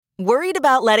Worried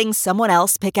about letting someone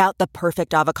else pick out the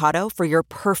perfect avocado for your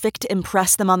perfect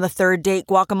impress them on the third date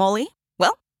guacamole?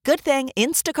 Well, good thing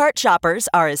Instacart shoppers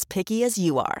are as picky as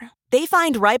you are. They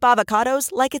find ripe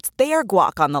avocados like it's their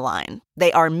guac on the line.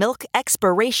 They are milk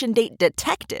expiration date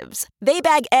detectives. They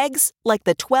bag eggs like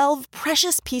the 12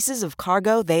 precious pieces of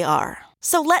cargo they are.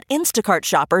 So let Instacart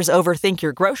shoppers overthink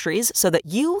your groceries so that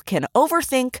you can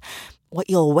overthink what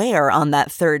you'll wear on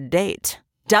that third date.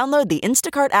 Download the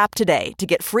Instacart app today to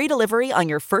get free delivery on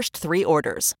your first 3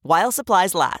 orders, while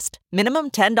supplies last.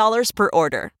 Minimum $10 per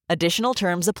order. Additional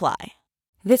terms apply.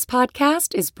 This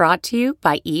podcast is brought to you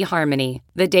by eHarmony,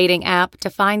 the dating app to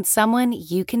find someone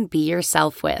you can be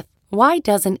yourself with. Why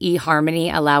doesn't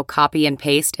eHarmony allow copy and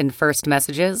paste in first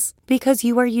messages? Because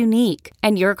you are unique,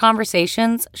 and your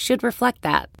conversations should reflect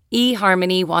that.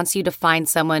 eHarmony wants you to find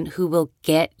someone who will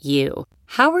get you.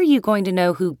 How are you going to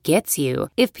know who gets you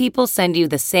if people send you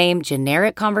the same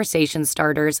generic conversation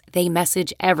starters they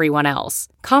message everyone else?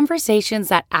 Conversations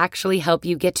that actually help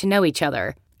you get to know each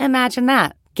other. Imagine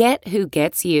that. Get who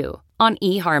gets you on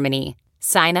eHarmony.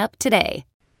 Sign up today.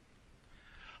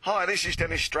 Hi, this is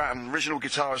Dennis Stratton, original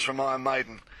guitarist from Iron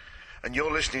Maiden, and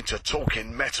you're listening to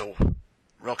Talking Metal.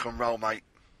 Rock and roll, mate.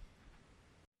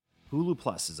 Hulu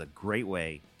Plus is a great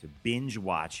way to binge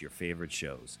watch your favorite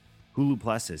shows. Hulu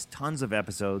Plus has tons of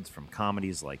episodes from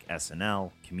comedies like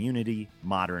SNL, Community,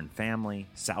 Modern Family,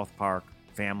 South Park,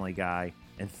 Family Guy,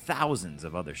 and thousands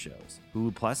of other shows.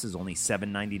 Hulu Plus is only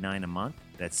 $7.99 a month.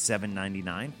 That's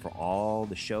 $7.99 for all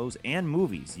the shows and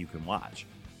movies you can watch.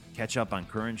 Catch up on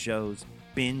current shows,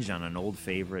 binge on an old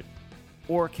favorite,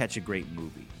 or catch a great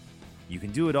movie. You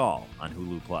can do it all on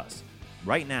Hulu Plus.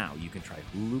 Right now, you can try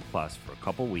Hulu Plus for a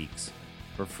couple weeks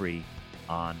for free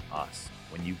on us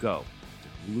when you go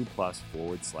to Hulu Plus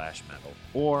 /metal,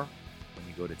 or when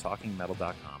you go to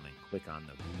talkingmetal.com and click on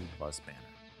the Hulu Plus banner.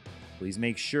 Please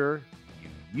make sure you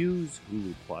use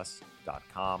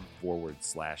huluplus.com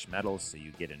 /metal so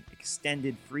you get an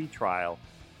extended free trial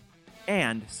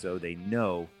and so they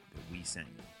know that we sent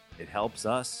you. It helps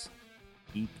us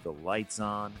keep the lights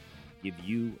on, give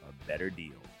you a better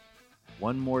deal.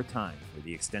 One more time for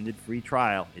the extended free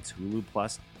trial, it's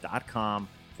huluplus.com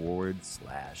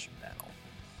 /metal.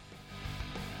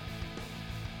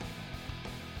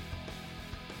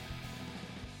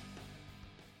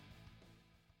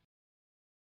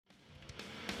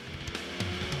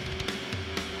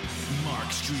 Mark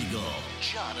Strigl,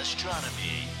 John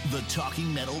Astronomy, the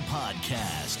Talking Metal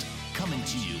Podcast, coming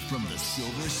to you from the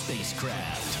Silver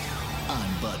Spacecraft.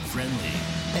 I'm Bud Friendly,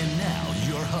 and now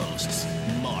your hosts,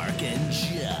 Mark and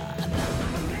John.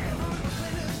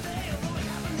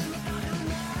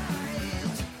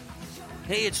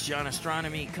 Hey, it's John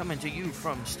Astronomy coming to you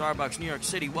from Starbucks, New York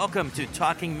City. Welcome to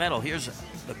Talking Metal. Here's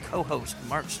the co-host,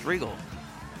 Mark Strigl.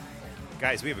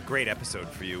 Guys, we have a great episode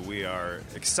for you. We are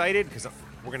excited because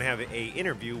we're going to have an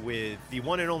interview with the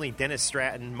one and only Dennis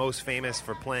Stratton, most famous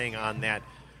for playing on that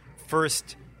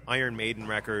first Iron Maiden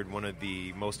record, one of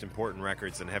the most important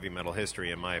records in heavy metal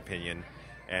history, in my opinion.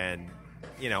 And,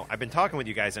 you know, I've been talking with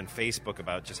you guys on Facebook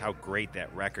about just how great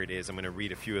that record is. I'm going to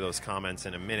read a few of those comments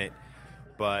in a minute.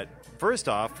 But first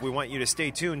off, we want you to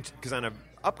stay tuned because on an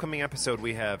upcoming episode,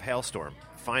 we have Halestorm.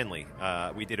 Finally,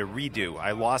 we did a redo.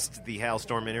 I lost the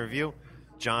Halestorm interview.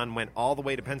 John went all the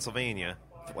way to Pennsylvania,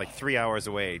 like 3 hours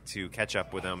away, to catch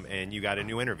up with them, and you got a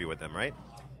new interview with them, right?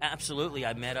 Absolutely.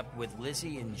 I met up with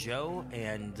Lizzie and Joe,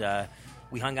 and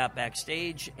we hung out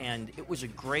backstage, and it was a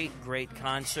great, great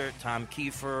concert. Tom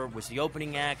Kiefer was the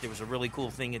opening act. There was a really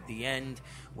cool thing at the end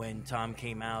when Tom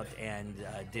came out and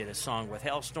did a song with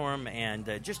Halestorm, and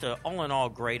just an all-in-all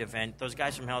great event. Those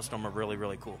guys from Halestorm are really,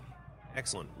 really cool.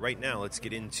 Excellent. Right now, let's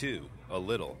get into a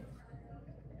little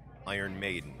Iron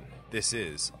Maiden. This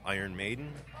is Iron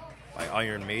Maiden by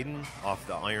Iron Maiden off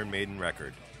the Iron Maiden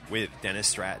record with Dennis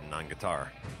Stratton on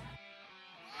guitar.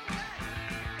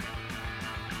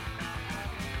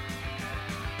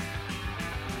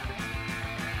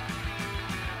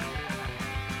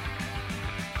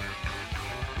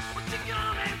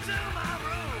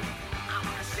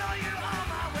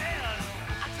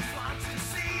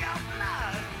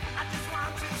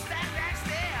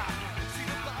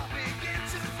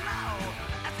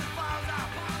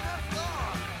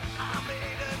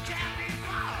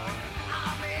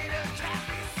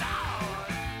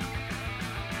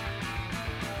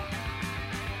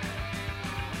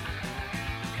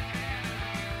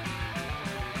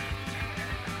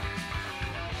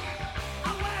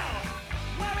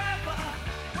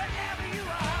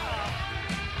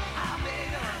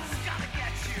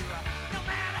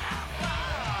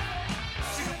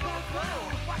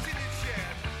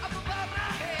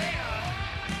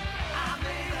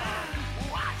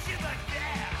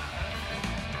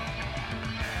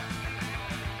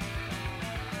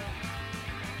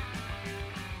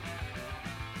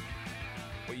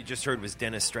 just heard was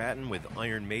Dennis Stratton with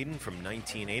Iron Maiden from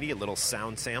 1980, a little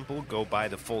sound sample. Go buy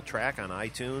the full track on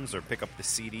iTunes or pick up the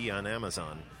CD on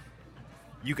Amazon.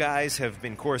 You guys have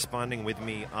been corresponding with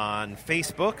me on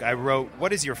Facebook. I wrote,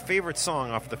 what is your favorite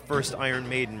song off the first Iron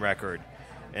Maiden record?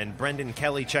 And Brendan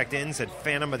Kelly checked in, said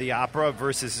Phantom of the Opera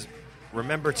versus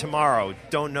Remember Tomorrow.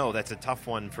 Don't know, that's a tough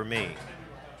one for me.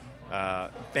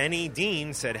 Benny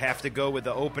Dean said have to go with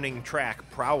the opening track,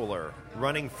 Prowler.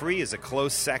 Running Free is a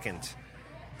close second.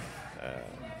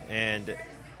 And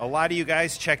a lot of you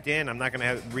guys checked in. I'm not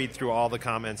going to read through all the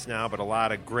comments now, but a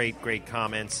lot of great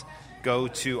comments. Go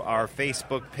to our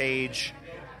Facebook page,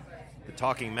 the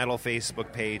Talking Metal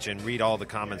Facebook page, and read all the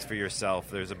comments for yourself.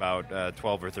 There's about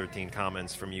 12 or 13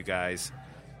 comments from you guys.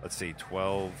 Let's see,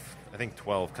 12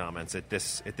 comments at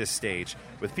this stage,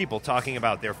 with people talking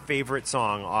about their favorite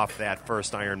song off that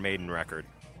first Iron Maiden record.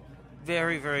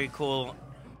 Very, very cool.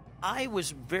 I was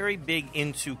very big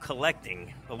into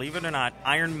collecting, believe it or not,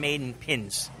 Iron Maiden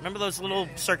pins. Remember those little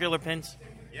circular pins?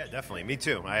 Yeah, definitely. Me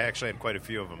too. I actually had quite a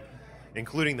few of them,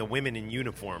 including the Women in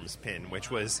Uniforms pin,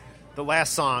 which was the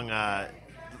last song,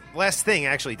 last thing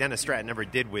actually Dennis Stratton ever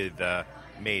did with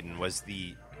Maiden was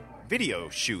the video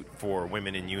shoot for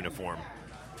Women in Uniform.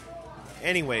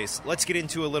 Anyways, let's get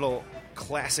into a little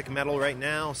classic metal right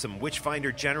now, some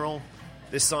Witchfinder General.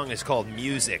 This song is called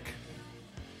Music.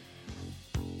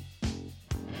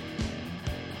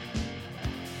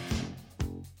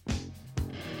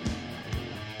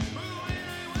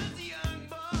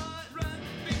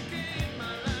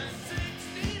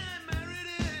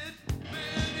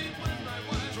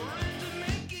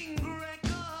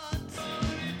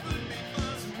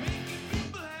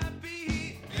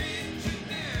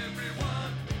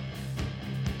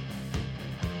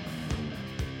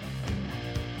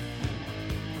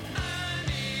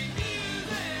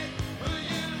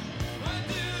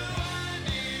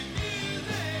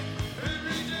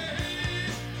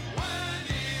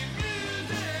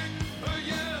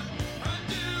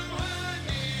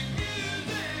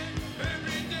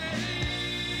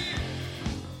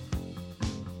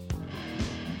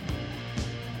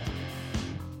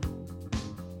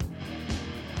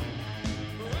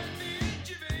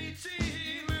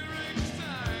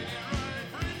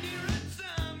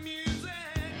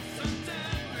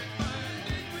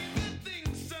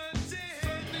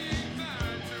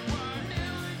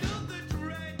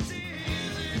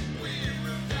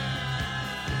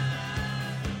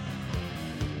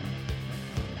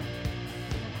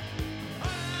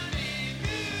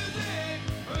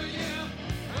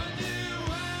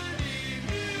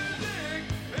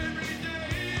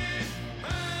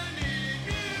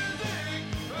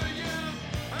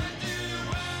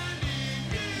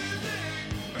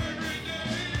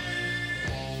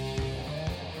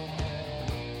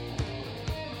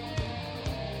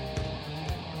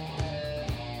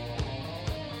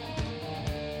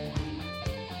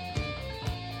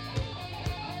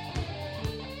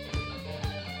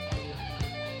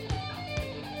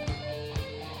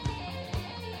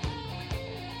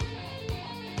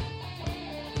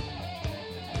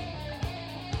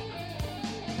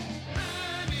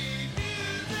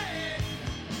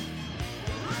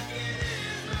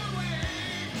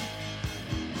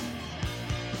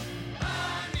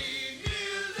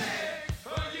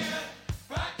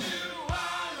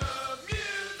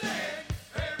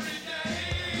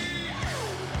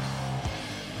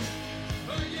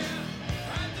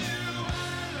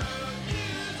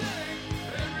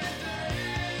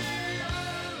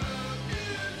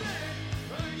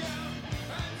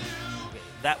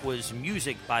 That was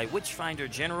Music by Witchfinder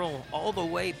General all the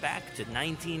way back to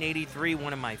 1983,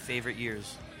 one of my favorite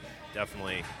years.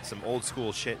 Definitely some old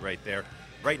school shit right there.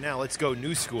 Right now, let's go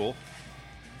new school,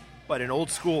 but an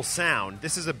old school sound.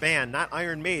 This is a band, not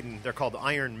Iron Maiden. They're called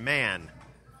Iron Man.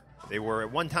 They were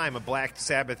at one time a Black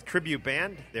Sabbath tribute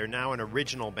band. They're now an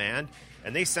original band,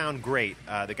 and they sound great.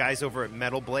 The guys over at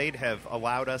Metal Blade have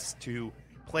allowed us to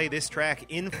play this track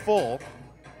in full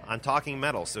on Talking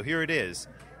Metal. So here it is.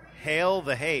 Hail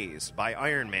the Haze by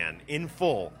Iron Man in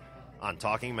full on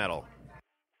Talking Metal.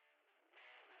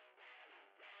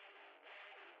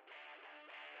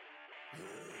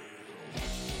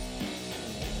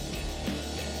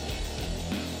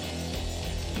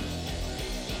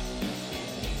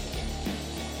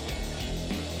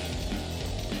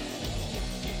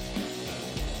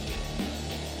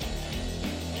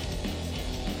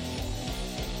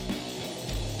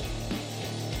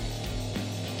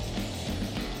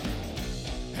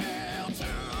 Hail to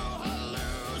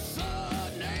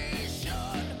hallucination.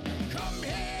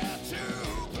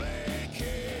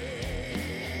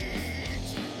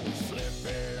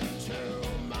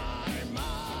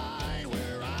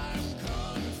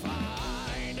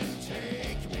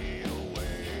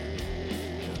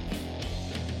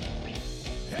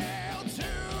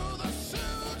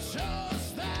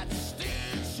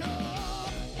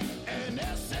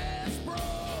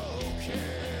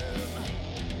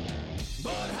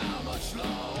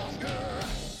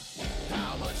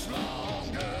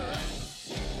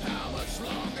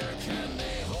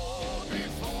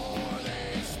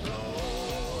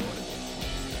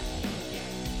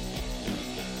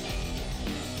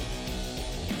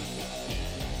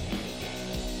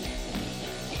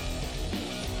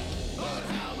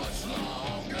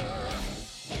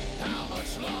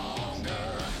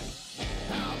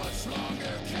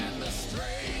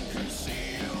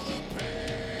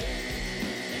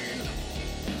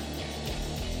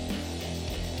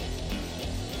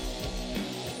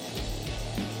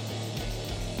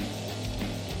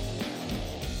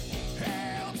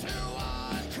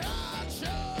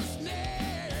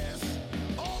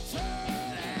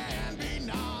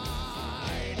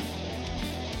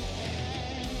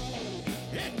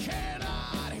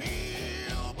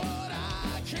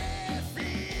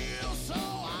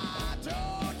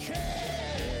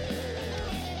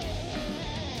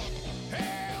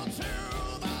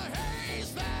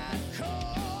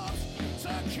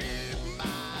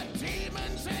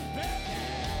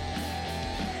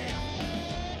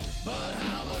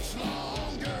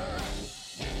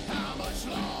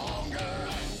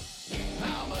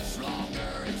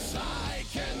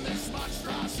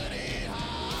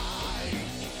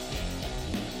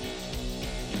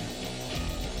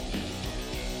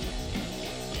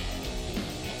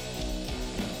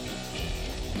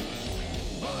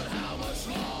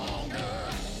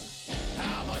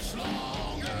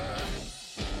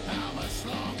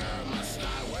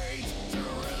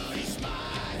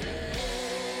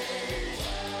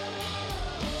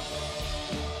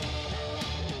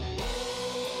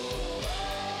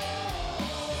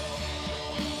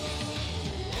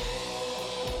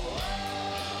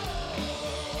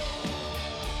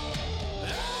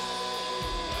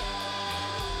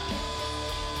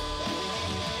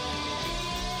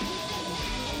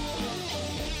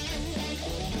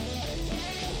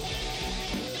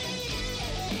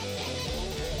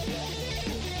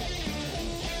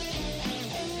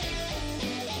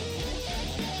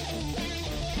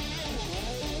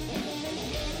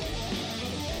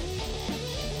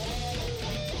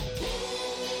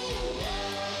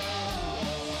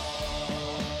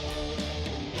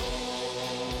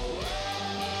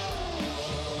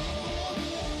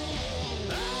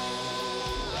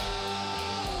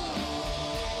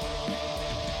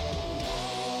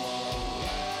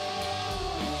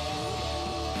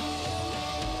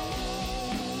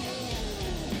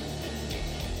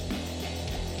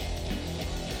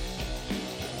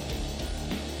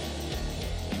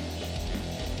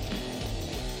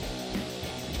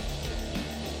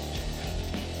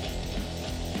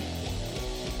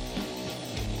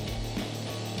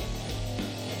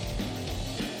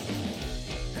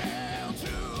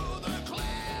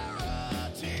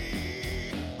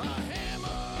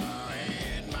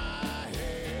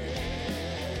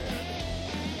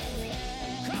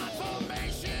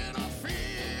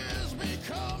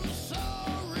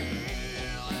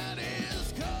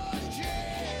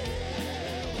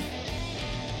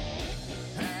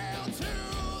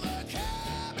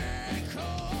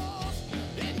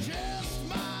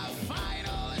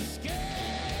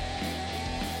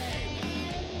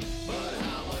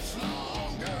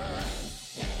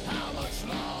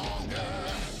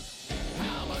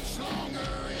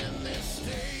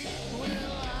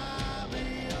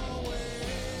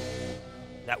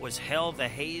 That was Hell the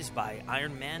Haze by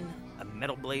Iron Man, a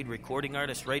Metal Blade recording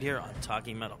artist right here on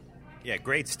Talking Metal. Yeah,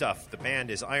 great stuff. The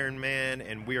band is Iron Man,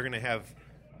 and we're going to have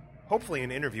hopefully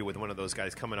an interview with one of those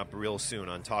guys coming up real soon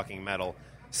on Talking Metal.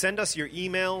 Send us your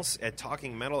emails at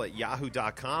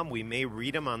talkingmetal@yahoo.com. We may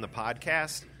read them on the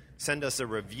podcast. Send us a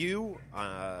review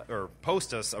or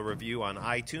post us a review on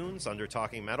iTunes under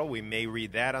Talking Metal. We may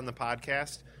read that on the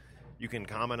podcast. You can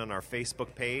comment on our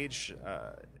Facebook page,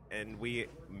 and we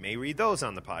may read those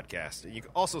on the podcast. You can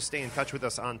also stay in touch with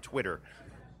us on Twitter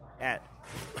at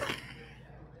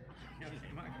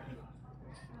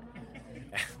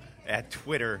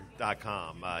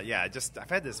twitter.com. I've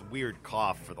had this weird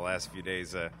cough for the last few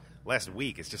days. Last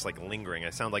week, it's just like lingering. I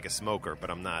sound like a smoker,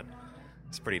 but I'm not.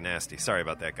 It's pretty nasty. Sorry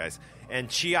about that, guys. And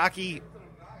Chiaki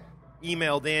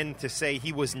emailed in to say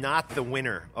he was not the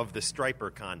winner of the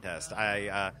Striper contest.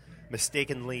 I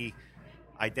mistakenly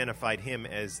identified him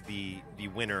as the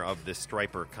winner of the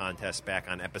Striper contest back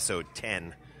on episode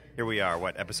 10. Here we are,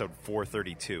 episode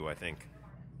 432, I think.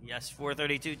 Yes,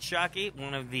 432. Chiaki,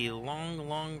 one of the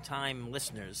long time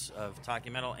listeners of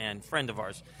Talking Metal and friend of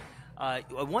ours. I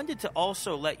wanted to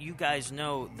also let you guys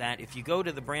know that if you go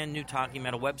to the brand new Talking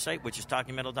Metal website, which is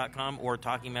talkingmetal.com or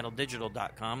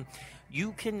talkingmetaldigital.com,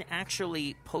 you can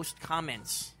actually post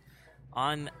comments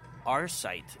on our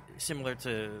site, similar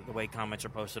to the way comments are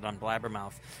posted on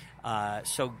Blabbermouth.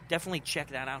 So definitely check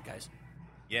that out, guys.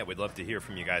 Yeah, we'd love to hear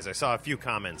from you guys. I saw a few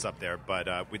comments up there,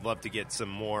 but we'd love to get some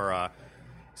more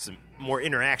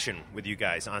interaction with you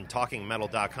guys on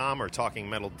talkingmetal.com or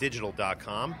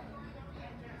talkingmetaldigital.com.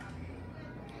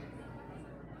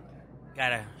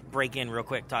 Gotta break in real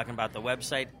quick talking about the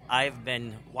website. I've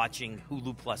been watching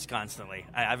Hulu Plus constantly.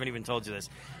 I haven't even told you this.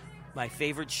 My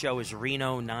favorite show is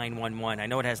Reno 911. I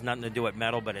know it has nothing to do with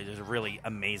metal, but it is a really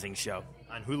amazing show.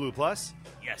 On Hulu Plus?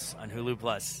 Yes, on Hulu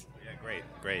Plus. Yeah,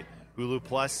 great.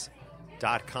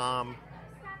 HuluPlus.com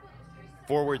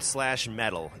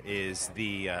 /metal is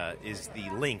the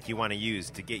link you want to use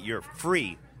to get your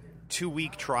free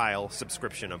 2-week trial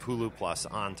subscription of Hulu Plus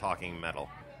on Talking Metal.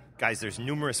 Guys, there's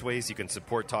numerous ways you can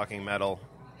support Talking Metal.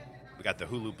 We got the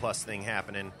Hulu Plus thing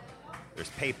happening.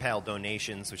 There's PayPal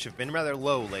donations, which have been rather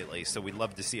low lately, so we'd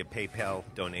love to see a PayPal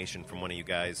donation from one of you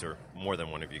guys, or more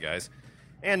than one of you guys.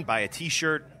 And buy a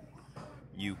T-shirt.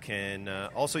 You can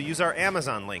also use our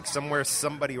Amazon link.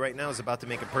 Somebody right now is about to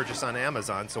make a purchase on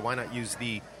Amazon, so why not use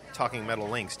the Talking Metal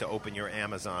links to open your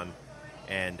Amazon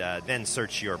and then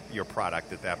search your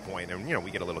product at that point. And, we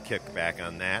get a little kickback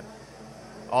on that.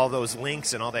 All those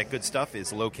links and all that good stuff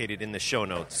is located in the show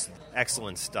notes.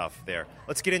 Excellent stuff there.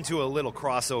 Let's get into a little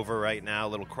crossover right now, a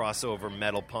little crossover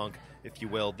metal punk, if you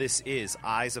will. This is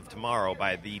Eyes of Tomorrow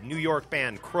by the New York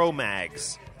band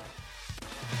Cro-Mags.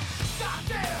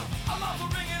 Goddamn, I love the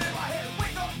ringing in my head.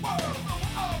 Wake up, world,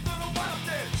 all to the wild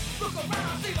dead. Look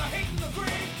around, see the hate and the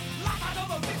greed. Like I know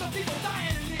the mix of people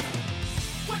dying in need.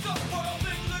 Wake up, world,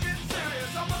 things are getting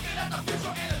serious. I'm looking at the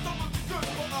future and it don't look good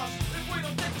for us. If we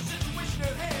don't take the situation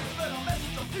at hand, let a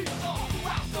message of peace all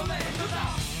throughout the land. 'Cause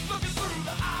I'm looking through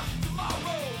the eyes of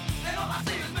tomorrow, and all I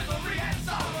see is misery and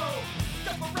sorrow.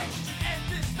 Desperation and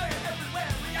despair everywhere.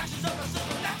 Reactions of the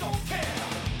system that don't care.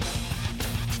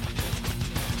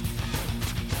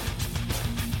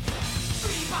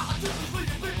 Politicians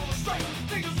leading people astray.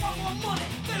 They just want more money.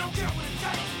 They don't care what it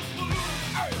takes. Polluting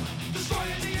the earth,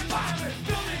 destroying the environment,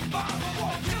 building bombs for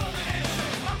war, killing the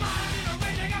innocent. My mind in a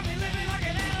rage, they got me living like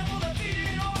an animal. They're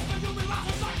feeding off the human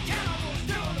lost us like cannibals,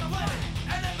 killing the planet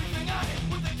and everything on it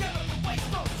with the chemical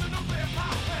waste dumps and nuclear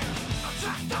power plants. I'm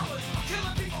tax dollars, I'm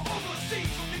killing people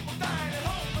overseas, some people dying at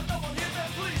home, but no one hears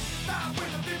their pleas. Now when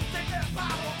the people take their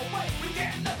power away, we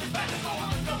get nothing back. It's all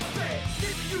on another day.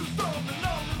 Keeping you thrown and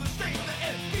numb to the state.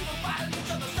 People fighting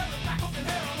each other, selling back up in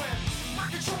heroin.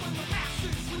 Mind controlling the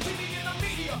masses with TV and the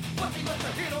media. But they let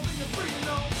the hit over your free,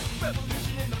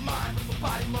 revolution in the mind, but the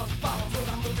body must follow. So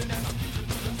I'm looking at the future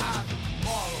through the eyes of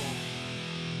tomorrow.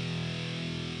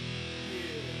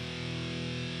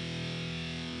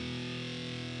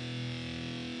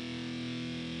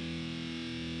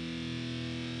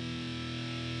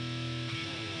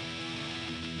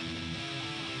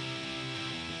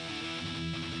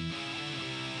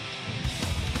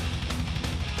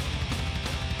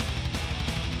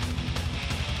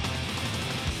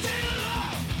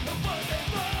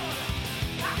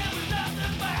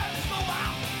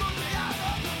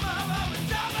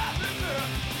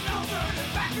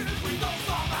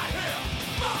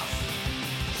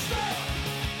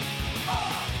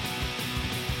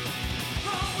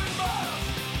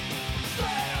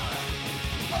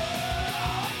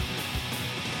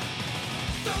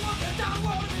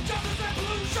 Downward injustice and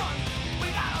pollution. We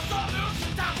got a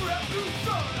solution, time for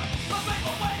revolution.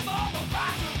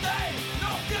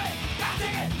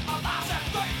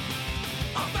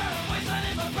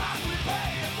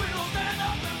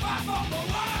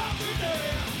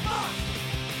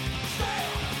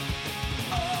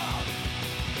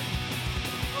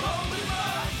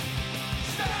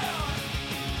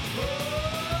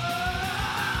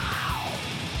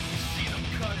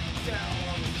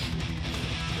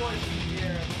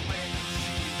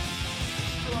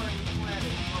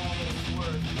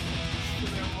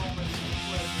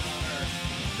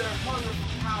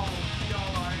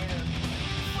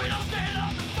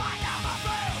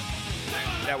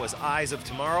 was Eyes of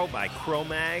Tomorrow by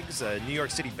Cro-Mags, a New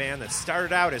York City band that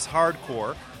started out as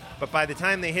hardcore, but by the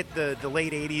time they hit the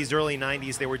late 80s, early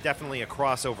 90s, they were definitely a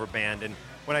crossover band. And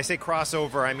when I say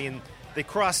crossover, I mean they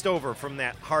crossed over from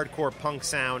that hardcore punk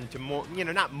sound to more,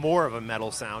 not more of a metal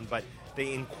sound, but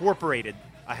they incorporated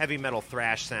a heavy metal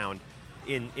thrash sound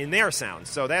in their sound.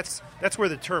 So that's where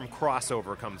the term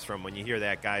crossover comes from. When you hear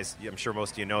that, guys, I'm sure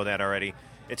most of you know that already.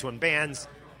 It's when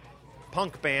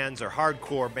punk bands or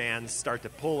hardcore bands start to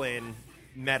pull in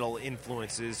metal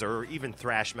influences or even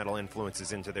thrash metal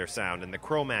influences into their sound. And the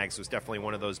Cro-Mags was definitely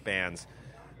one of those bands.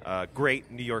 Great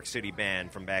New York City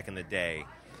band from back in the day.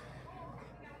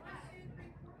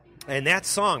 And that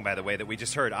song, by the way, that we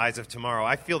just heard, Eyes of Tomorrow,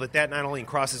 I feel that not only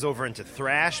crosses over into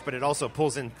thrash, but it also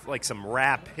pulls in like some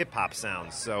rap, hip-hop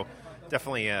sounds. So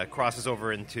definitely crosses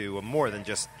over into more than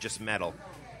just metal.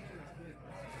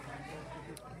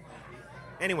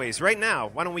 Anyways, right now,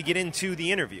 why don't we get into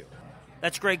the interview?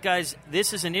 That's great, guys.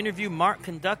 This is an interview Mark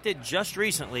conducted just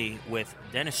recently with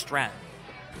Dennis Stratton.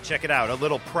 Check it out, a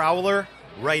little Prowler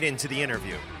right into the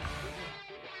interview.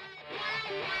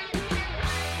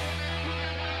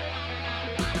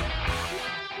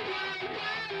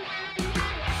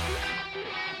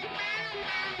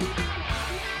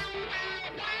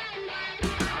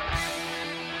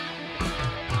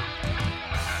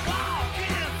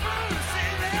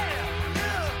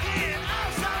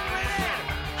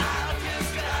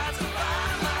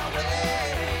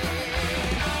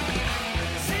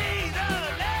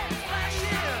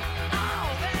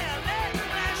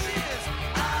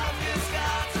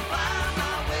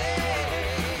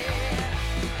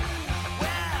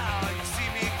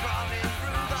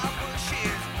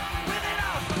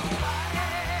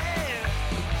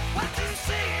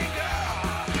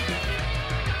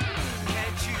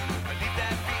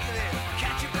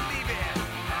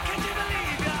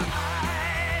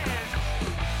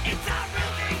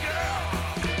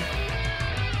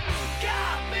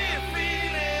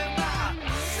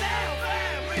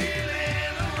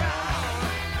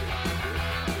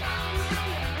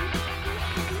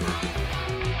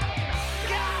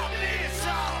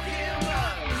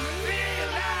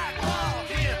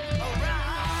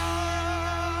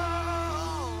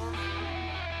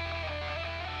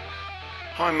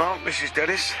 Hi Mark, this is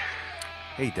Dennis.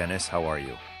 Hey Dennis, how are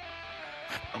you?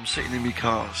 I'm sitting in my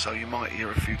car, so you might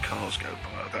hear a few cars go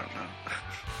by, I don't know.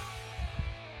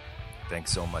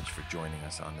 Thanks so much for joining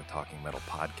us on the Talking Metal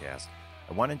podcast.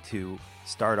 I wanted to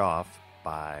start off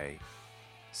by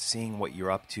seeing what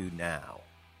you're up to now.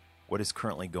 What is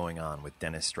currently going on with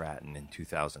Dennis Stratton in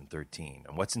 2013,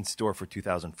 and what's in store for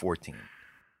 2014?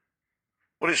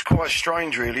 Well, it's quite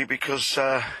strange, really, because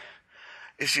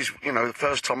this is, the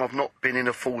first time I've not been in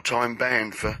a full-time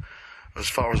band for as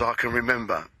far as I can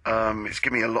remember. It's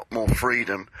given me a lot more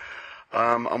freedom.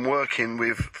 I'm working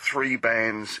with 3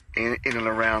 bands in and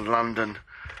around London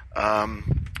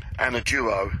and a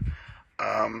duo.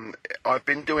 I've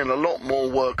been doing a lot more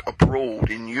work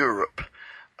abroad in Europe,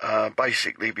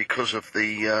 basically because of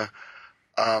the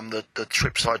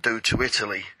trips I do to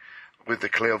Italy with the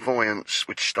Clairvoyants,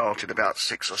 which started about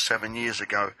 6 or 7 years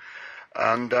ago.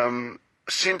 And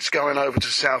since going over to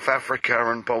South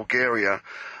Africa and Bulgaria,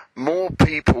 more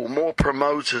people, more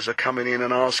promoters are coming in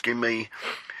and asking me,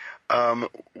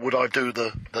 would I do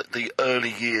the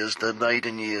early years, the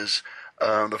maiden years,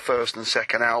 the first and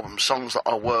second album, songs that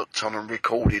I worked on and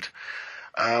recorded.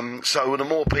 So the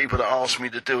more people that ask me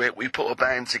to do it, we put a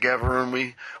band together and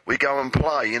we go and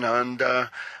play, and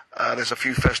there's a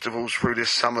few festivals through this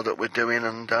summer that we're doing,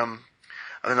 and then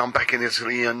I'm back in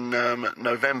Italy in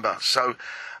November. So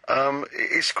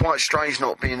it's quite strange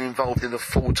not being involved in a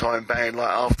full-time band like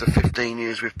after 15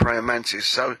 years with Praying Mantis.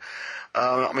 So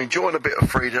I'm enjoying a bit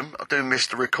of freedom. I do miss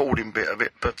the recording bit of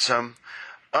it, but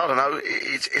I don't know,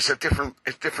 it's a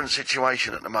different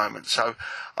situation at the moment. So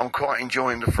I'm quite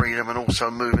enjoying the freedom and also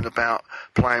moving about,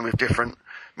 playing with different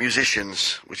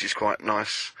musicians, which is quite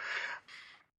nice.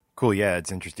 Cool, yeah,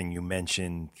 it's interesting. You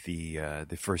mentioned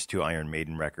the first 2 Iron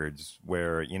Maiden records,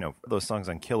 where those songs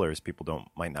on Killers, people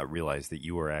might not realize that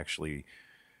you were actually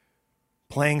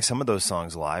playing some of those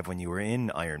songs live when you were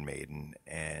in Iron Maiden,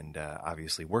 and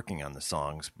obviously working on the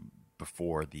songs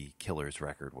before the Killers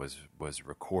record was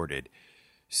recorded.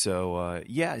 So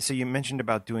so you mentioned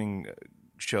about doing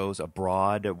shows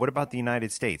abroad. What about the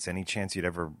United States? Any chance you'd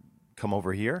ever come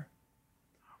over here?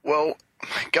 Well,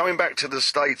 going back to the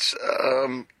States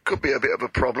could be a bit of a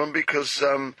problem because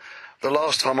the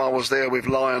last time I was there with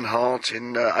Lionheart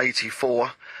in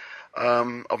 84,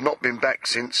 I've not been back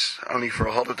since, only for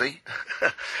a holiday.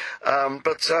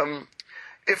 But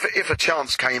if a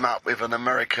chance came up with an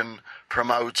American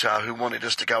promoter who wanted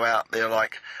us to go out there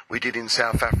like we did in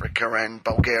South Africa and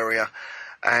Bulgaria.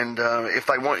 And if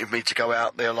they wanted me to go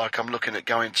out there like I'm looking at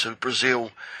going to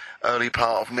Brazil early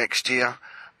part of next year,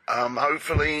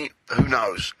 hopefully, who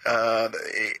knows?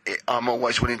 I'm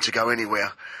always willing to go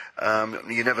anywhere.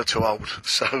 You're never too old.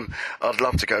 So I'd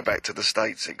love to go back to the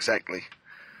States, exactly.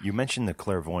 You mentioned the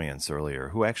Clairvoyants earlier.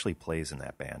 Who actually plays in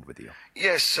that band with you?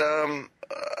 Yes,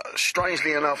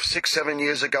 strangely enough, 6-7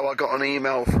 years ago, I got an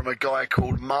email from a guy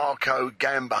called Marco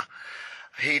Gamba.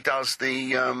 He does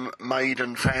the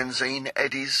Maiden fanzine,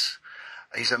 Eddie's.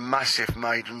 He's a massive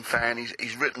Maiden fan.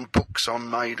 He's written books on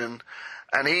Maiden.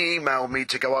 And he emailed me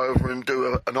to go over and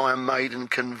do an Iron Maiden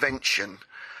convention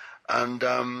and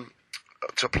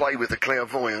to play with the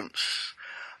Clairvoyants.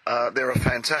 They're a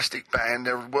fantastic band.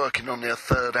 They're working on their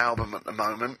third album at the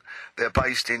moment. They're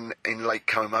based in Lake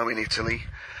Como in Italy.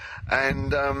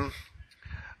 And the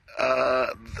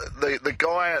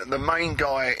main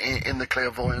guy in the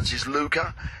Clairvoyants is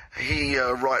Luca. He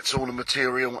writes all the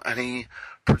material and he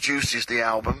produces the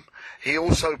album. He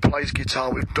also plays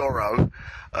guitar with Doro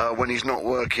when he's not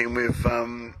working with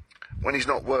the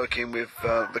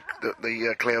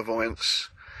Clairvoyants.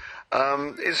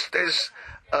 There's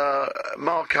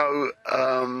Marco,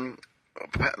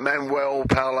 Manuel,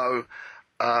 Paolo,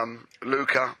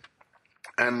 Luca,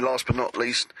 and last but not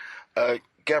least,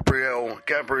 Gabriel,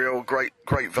 great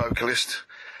vocalist.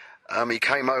 He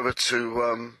came over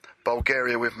to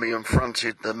Bulgaria with me and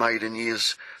fronted the Maiden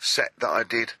Years set that I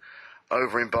did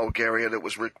over in Bulgaria that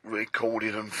was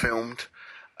recorded and filmed.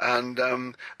 And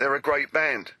they're a great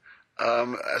band.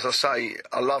 As I say,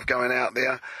 I love going out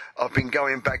there. I've been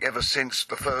going back ever since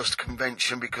the first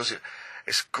convention because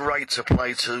it's great to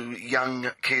play to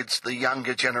young kids, the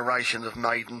younger generation of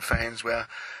Maiden fans, where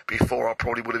before I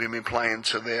probably would have been playing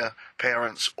to their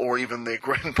parents or even their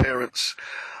grandparents.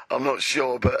 I'm not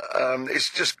sure, but it's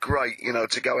just great,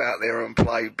 to go out there and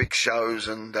play big shows,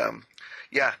 and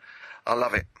yeah, I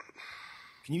love it.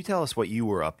 Can you tell us what you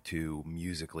were up to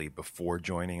musically before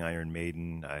joining Iron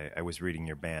Maiden? I was reading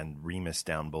your band Remus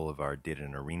Down Boulevard did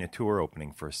an arena tour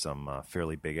opening for some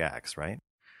fairly big acts, right?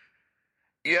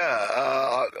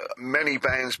 Yeah, many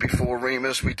bands before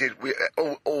Remus. We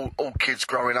all kids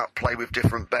growing up play with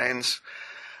different bands.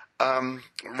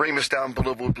 Remus Down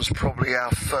Boulevard was probably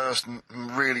our first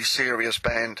really serious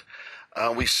band.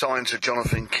 We signed to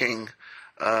Jonathan King,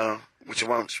 which I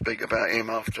won't speak about him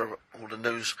after all the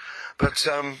news. But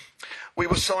we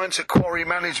were signed to Quarry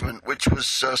Management, which was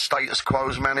Status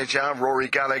Quo's manager, Rory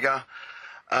Gallagher.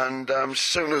 And as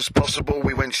soon as possible,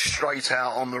 we went straight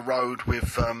out on the road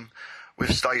with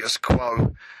Status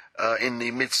Quo in the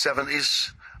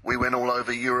mid-70s. We went all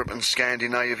over Europe and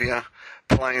Scandinavia,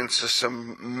 playing to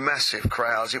some massive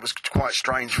crowds. It was quite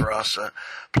strange for us,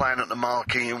 playing at the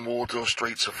Marquee in Wardour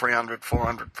Streets of 300,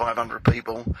 400, 500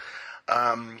 people,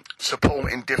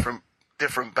 supporting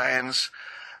different bands.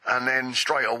 And then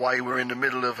straight away we're in the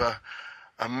middle of a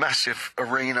massive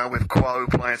arena with Quo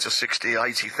playing to 60,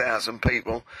 80,000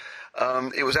 people.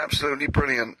 It was absolutely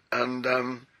brilliant, and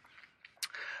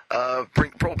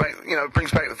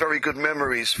brings back very good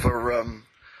memories for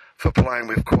playing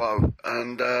with Quo.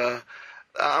 And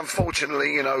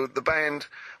unfortunately, the band,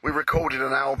 we recorded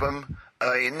an album,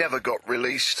 it never got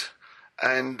released,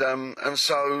 and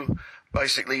so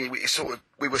basically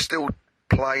we were still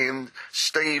playing.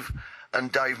 Steve and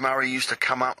Dave Murray used to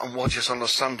come up and watch us on a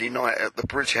Sunday night at the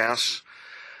Bridge House.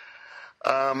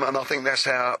 And I think that's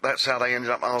how they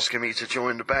ended up asking me to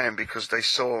join the band, because they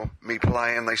saw me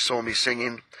playing, they saw me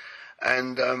singing,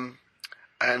 and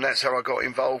that's how I got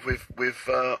involved with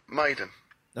Maiden.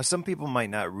 Now, some people might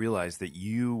not realize that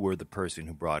you were the person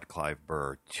who brought Clive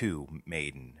Burr to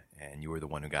Maiden, and you were the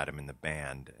one who got him in the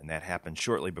band, and that happened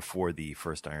shortly before the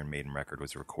first Iron Maiden record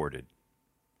was recorded.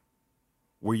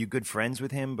 Were you good friends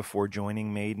with him before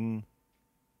joining Maiden?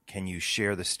 Can you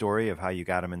share the story of how you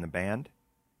got him in the band?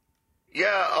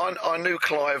 Yeah, I knew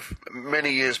Clive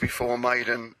many years before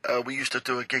Maiden. We used to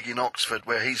do a gig in Oxford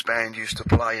where his band used to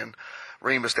play and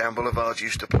Remus Down Boulevard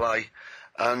used to play.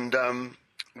 And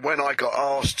when I got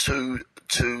asked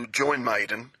to join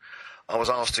Maiden, I was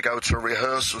asked to go to a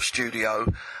rehearsal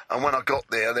studio. And when I got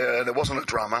there wasn't a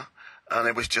drummer. And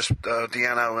it was just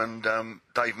Deano and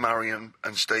Dave Murray and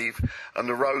Steve and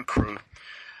the road crew.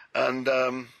 And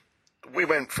we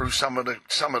went through some of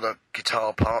the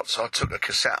guitar parts. I took a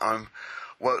cassette home,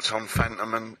 worked on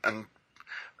Phantom, and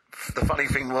the funny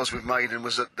thing was with Maiden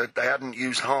was that they hadn't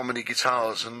used harmony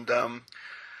guitars, and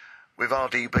with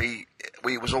RDB,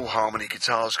 it was all harmony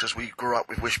guitars because we grew up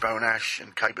with Wishbone Ash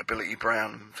and Capability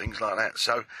Brown and things like that.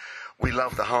 So we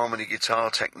love the harmony guitar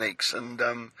techniques, and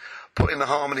putting the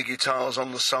harmony guitars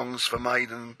on the songs for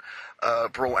Maiden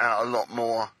brought out a lot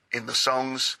more in the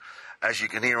songs. As you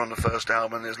can hear on the first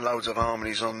album, there's loads of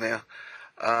harmonies on there.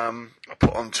 I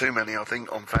put on too many, I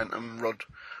think, on Phantom.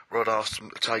 Rod asked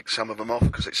them to take some of them off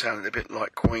because it sounded a bit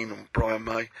like Queen and Brian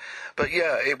May. But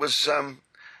yeah, it was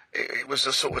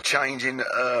a sort of change in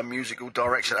musical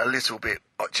direction a little bit,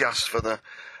 just for the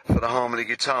harmony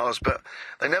guitars. But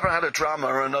they never had a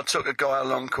drummer, and I took a guy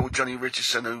along called Johnny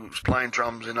Richardson, who was playing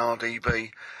drums in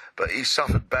RDB, but he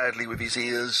suffered badly with his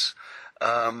ears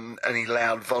and his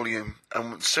loud volume.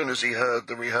 And as soon as he heard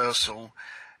the rehearsal,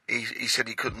 he said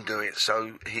he couldn't do it,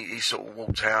 so he sort of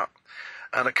walked out.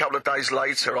 And a couple of days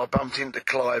later, I bumped into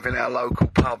Clive in our local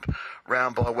pub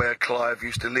round by where Clive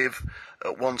used to live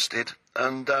at Wanstead.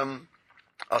 And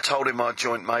I told him I'd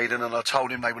joined Maiden, and I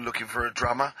told him they were looking for a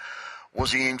drummer.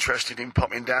 Was he interested in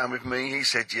popping down with me? He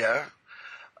said, yeah.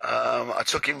 I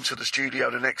took him to the studio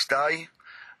the next day,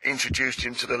 introduced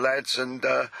him to the lads, and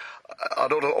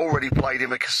I'd already played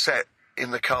him a cassette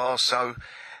in the car, so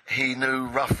he knew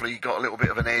roughly, got a little bit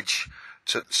of an edge,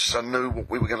 so knew what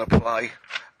we were going to play.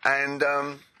 And,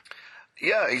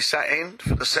 he sat in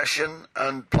for the session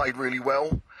and played really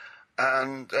well.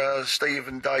 And Steve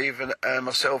and Dave and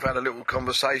myself had a little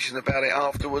conversation about it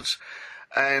afterwards.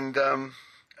 And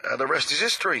the rest is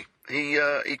history. He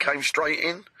came straight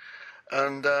in.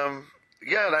 And,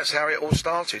 that's how it all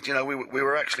started. You know, we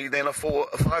were actually then a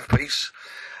 5-piece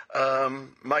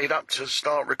made up to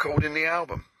start recording the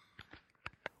album.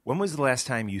 When was the last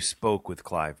time you spoke with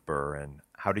Clive Burr, and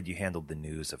how did you handle the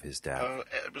news of his death?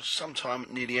 It was sometime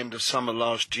near the end of summer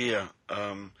last year.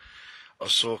 I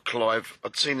saw Clive.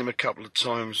 I'd seen him a couple of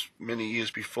times many years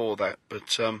before that,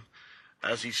 but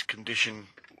as his condition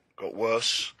got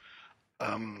worse,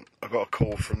 I got a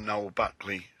call from Noel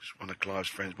Buckley, who's one of Clive's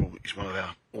friends. Well, he's one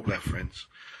of all our friends.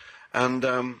 And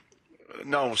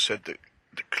Noel said that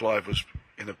Clive was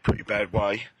in a pretty bad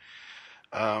way.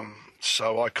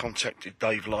 So I contacted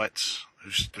Dave Lights,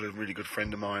 who's still a really good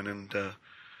friend of mine, and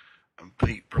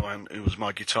Pete Bryan, who was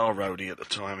my guitar roadie at the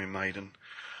time in Maiden.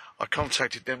 I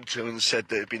contacted them too and said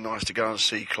that it'd be nice to go and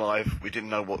see Clive. We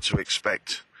didn't know what to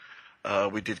expect.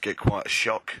 We did get quite a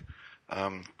shock.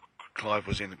 Clive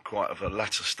was in quite of a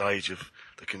latter stage of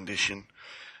the condition.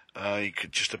 He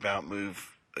could just about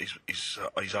move his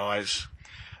eyes.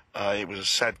 It was a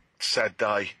sad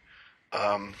day.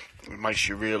 It makes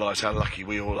you realise how lucky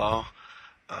we all are.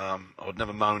 I would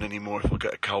never moan anymore if I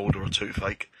get a cold or a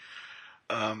toothache.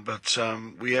 But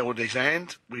we held his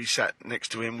hand. We sat next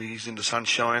to him. He's in the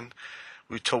sunshine.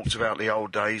 We talked about the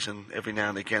old days, and every now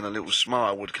and again a little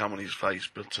smile would come on his face.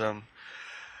 But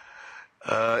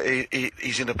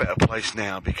he's in a better place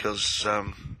now because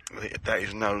that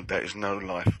is no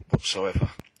life whatsoever.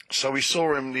 So we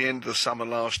saw him the end of the summer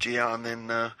last year, and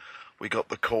then we got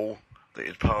the call that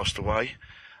he'd passed away.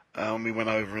 We went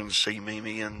over and see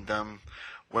Mimi, and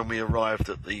when we arrived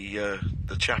at the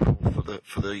chapel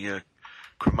for the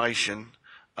cremation,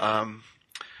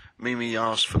 Mimi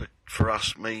asked for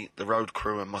us, me, the road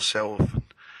crew, and myself,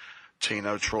 and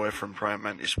Tino Troy from Praying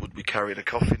Mantis, would we carry the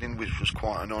coffin in, which was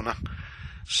quite an honour.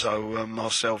 So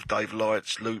myself, Dave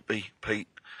Lights, Loopy, Pete,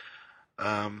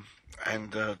 and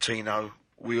Tino,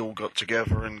 we all got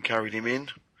together and carried him in.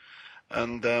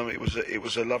 And it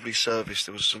was a lovely service.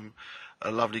 There was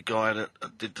a lovely guy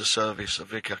that did the service, a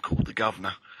vicar called the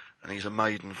Governor, and he's a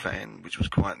Maiden fan, which was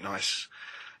quite nice.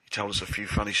 He told us a few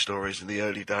funny stories in the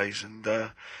early days, and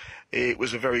it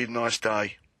was a very nice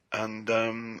day. And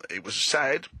it was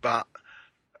sad, but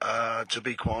to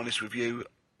be quite honest with you,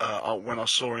 when I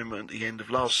saw him at the end of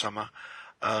last summer,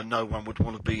 no one would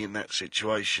want to be in that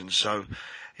situation. So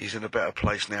he's in a better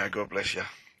place now, God bless you.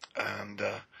 And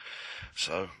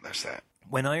so that's that.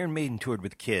 When Iron Maiden toured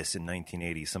with Kiss in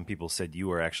 1980, some people said you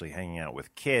were actually hanging out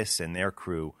with Kiss and their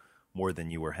crew more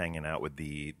than you were hanging out with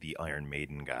the Iron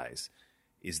Maiden guys.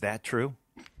 Is that true?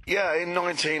 Yeah, in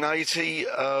 1980,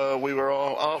 we were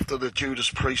after the Judas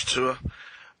Priest tour.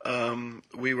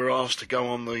 We were asked to go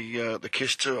on the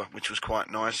Kiss tour, which was quite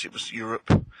nice. It was Europe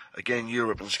and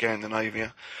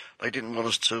Scandinavia. They didn't want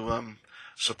us to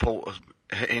support us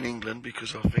in England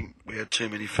because I think we had too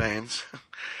many fans.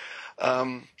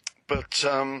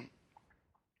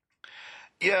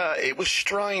 It was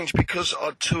strange because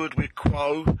I toured with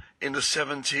Quo in the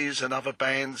 70s and other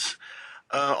bands.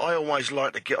 I always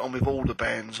like to get on with all the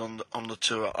bands on the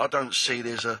tour. I don't see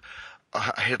there's a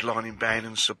headlining band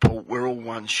and support. We're all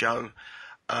one show.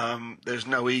 There's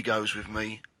no egos with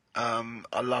me.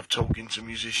 I love talking to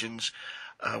musicians.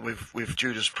 With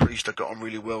Judas Priest, I got on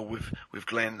really well with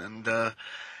Glenn, and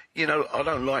you know, I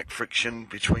don't like friction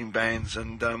between bands,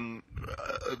 and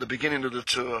at the beginning of the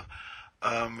tour,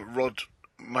 Rod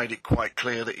made it quite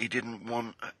clear that he didn't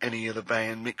want any of the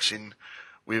band mixing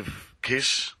with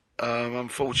Kiss.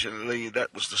 Unfortunately,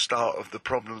 that was the start of the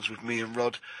problems with me and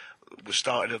Rod, the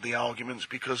start of the arguments,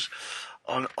 because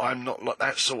I'm not like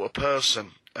that sort of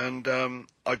person. And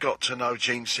I got to know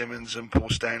Gene Simmons and Paul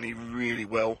Stanley really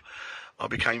well. I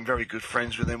became very good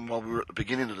friends with them while we were at the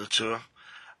beginning of the tour.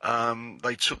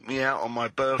 They took me out on my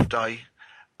birthday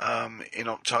in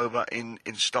October in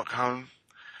Stockholm.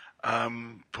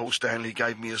 Paul Stanley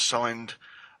gave me a signed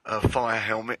fire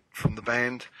helmet from the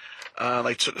band.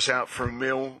 They took us out for a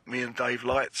meal, me and Dave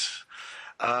Lights.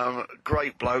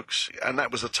 Great blokes, and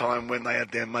that was a time when they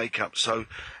had their makeup, so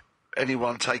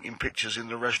anyone taking pictures in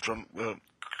the restaurant were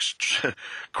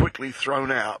quickly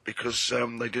thrown out because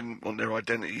they didn't want their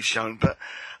identities shown. But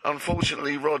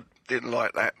unfortunately, Rod didn't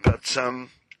like that. But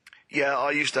yeah,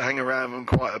 I used to hang around with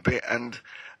them quite a bit, and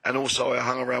also I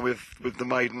hung around with the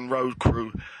Maiden road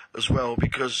crew as well,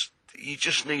 because you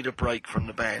just need a break from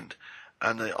the band.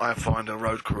 And I find a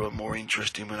road crew are more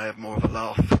interesting when they have more of a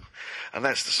laugh. And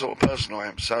that's the sort of person I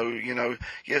am. So, you know,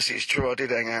 yes, it's true, I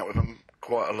did hang out with them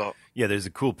quite a lot. Yeah, there's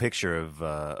a cool picture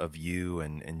of you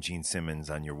and Gene Simmons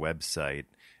on your website.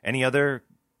 Any other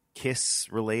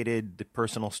Kiss-related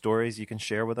personal stories you can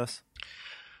share with us?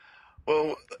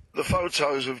 Well, the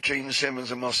photos of Gene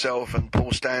Simmons and myself and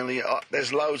Paul Stanley,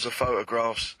 there's loads of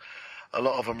photographs. A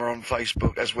lot of them are on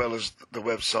Facebook as well as the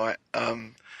website.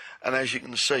 And as you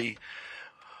can see,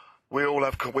 we all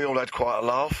had quite a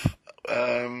laugh.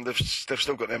 They've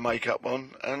still got their makeup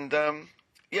on, and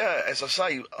yeah, as I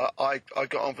say, I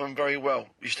got on with them very well.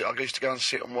 I used to go and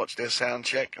sit and watch their sound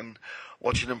check and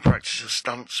watching them practice the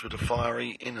stunts with the fire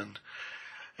eating and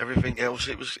everything else.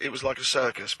 It was like a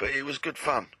circus, but it was good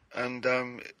fun, and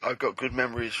I've got good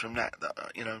memories from that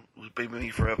you know will be with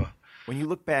me forever. When you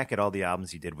look back at all the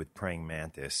albums you did with Praying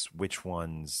Mantis, which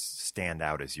ones stand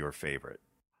out as your favorite?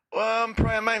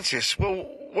 Praying Mantis. Well,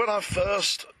 when I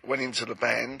first went into the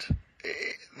band,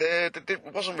 there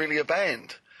wasn't really a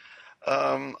band.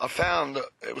 I found that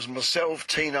it was myself,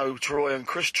 Tino Troy, and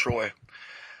Chris Troy.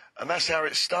 And that's how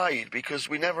it stayed, because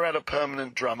we never had a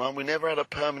permanent drummer, we never had a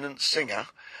permanent singer.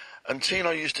 And Tino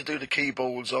used to do the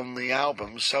keyboards on the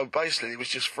albums, so basically it was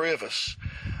just three of us.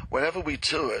 Whenever we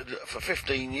toured, for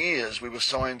 15 years, we were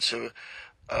signed to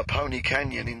Pony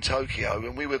Canyon in Tokyo,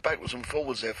 and we were backwards and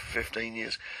forwards there for 15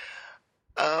 years.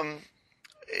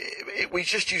 We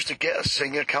just used to get a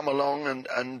singer come along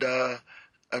and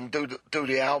do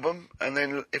the album, and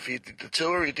then if he did the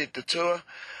tour, he did the tour.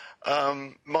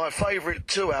 My favourite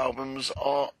two albums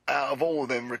out of all of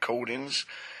them recordings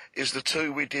is the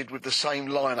two we did with the same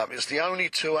lineup. It's the only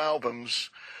two albums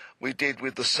we did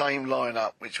with the same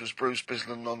lineup, which was Bruce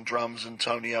Bisland on drums and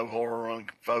Tony O'Hora on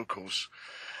vocals.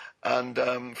 And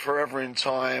Forever in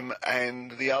Time,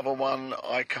 and the other one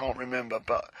I can't remember.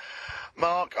 But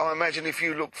Mark, I imagine if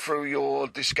you look through your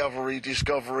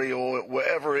Discovery, or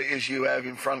whatever it is you have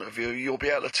in front of you, you'll be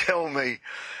able to tell me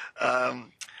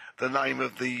the name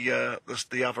of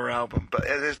the other album. But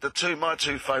there's my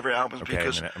two favourite albums. Okay,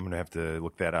 because I'm gonna have to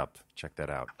look that up. Check that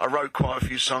out. I wrote quite a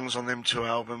few songs on them two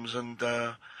albums, and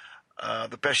the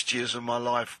Best Years of My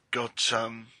Life got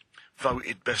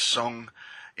voted best song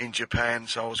in Japan,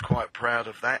 so I was quite proud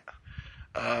of that.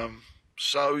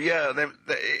 So yeah,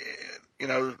 you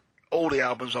know, all the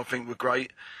albums I think were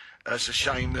great. It's a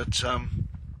shame that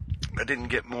they didn't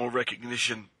get more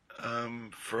recognition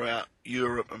throughout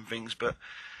Europe and things, but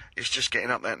it's just getting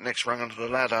up that next rung under the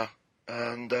ladder.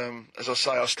 And as I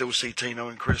say, I still see Tino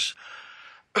and Chris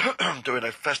doing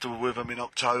a festival with them in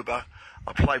October.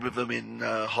 I played with them in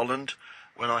Holland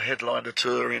when I headlined a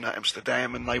tour in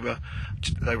Amsterdam, and they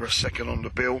were second on the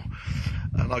bill,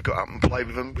 and I got up and played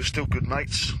with them. We're still good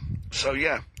mates. So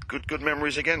yeah, good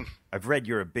memories again. I've read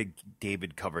you're a big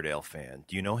David Coverdale fan.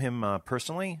 Do you know him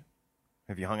personally?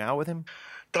 Have you hung out with him?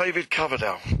 David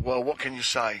Coverdale. Well, what can you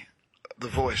say? The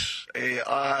voice.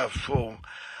 I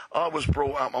was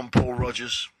brought up on Paul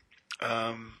Rodgers.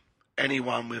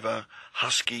 Anyone with a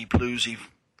husky, bluesy,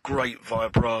 great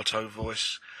vibrato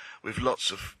voice with lots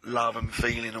of love and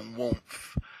feeling and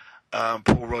warmth.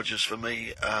 Paul Rodgers for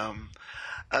me.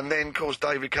 And then, of course,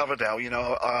 David Coverdale, you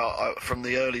know, I from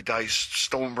the early days,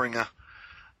 Stormbringer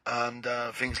and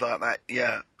things like that.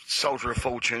 Yeah, Soldier of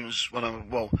Fortune's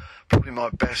probably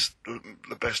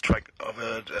the best track I've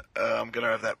heard. I'm going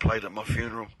to have that played at my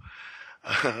funeral,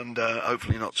 and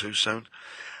hopefully not too soon.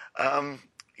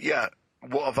 Yeah,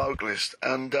 what a vocalist.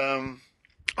 And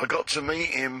I got to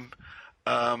meet him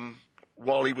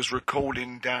while he was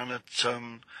recording down at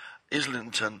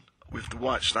Islington with the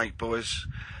Whitesnake Boys.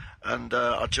 and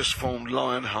I just formed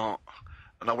Lionheart,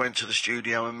 and I went to the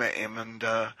studio and met him, and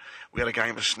we had a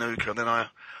game of snooker. And then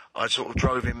I sort of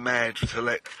drove him mad to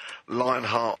let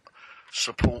Lionheart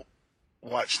support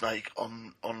Whitesnake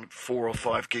on 4 or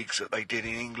 5 gigs that they did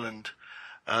in England.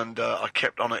 And I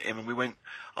kept on at him, and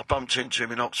I bumped into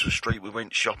him in Oxford Street. We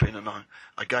went shopping, and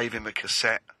I gave him a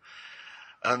cassette.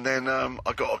 And then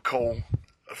I got a call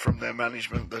from their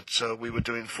management that we were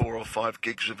doing 4 or 5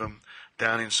 gigs with them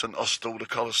down in St Austell, the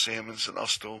Coliseum in St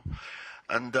Austell.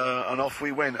 And off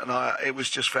we went, and it was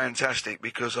just fantastic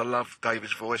because I love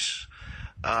David's voice.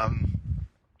 And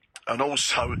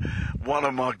also, one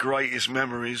of my greatest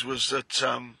memories was that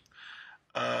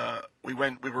we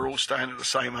were all staying at the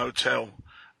same hotel,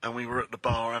 and we were at the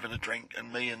bar having a drink,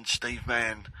 and me and Steve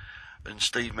Mann,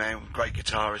 great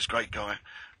guitarist, great guy,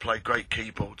 played great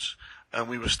keyboards, and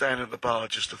we were standing at the bar,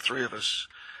 just the 3 of us,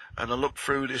 and I looked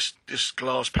through this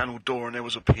glass panel door, and there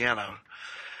was a piano,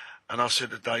 and I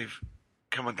said to Dave,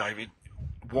 "Come on, David,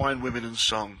 Wine, Women and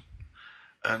Song."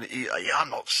 And I'm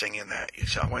not singing that.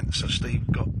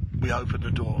 We opened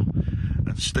the door,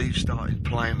 and Steve started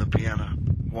playing the piano,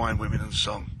 Wine, Women and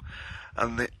Song.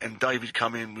 And David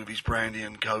come in with his brandy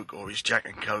and coke, or his Jack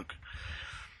and Coke.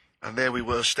 And there we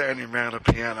were standing round a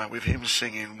piano with him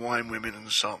singing Wine, Women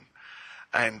and Song.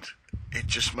 And it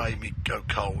just made me go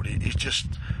cold. It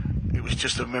was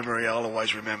just a memory I'll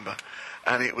always remember.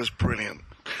 And it was brilliant.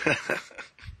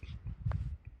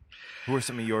 Who are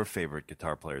some of your favorite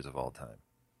guitar players of all time?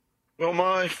 Well,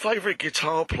 my favourite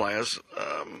guitar players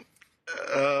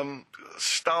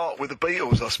start with the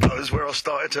Beatles, I suppose, where I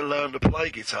started to learn to play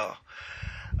guitar.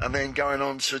 And then going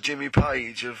on to Jimmy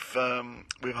Page with A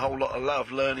Whole Lot of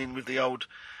Love, learning with the old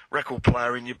record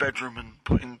player in your bedroom and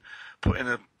putting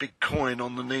a big coin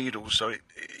on the needle so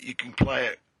you can play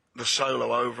it, the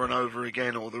solo over and over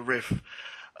again, or the riff.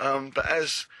 But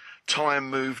as time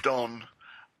moved on,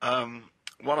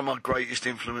 one of my greatest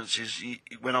influences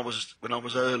when I was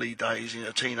early days,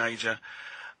 a teenager,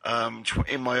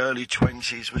 in my early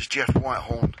 20s, was Jeff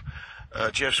Whitehorn.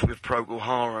 Jeff's with Procol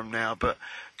Harum now, but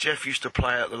Jeff used to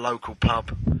play at the local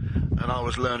pub, and I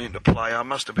was learning to play. I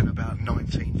must have been about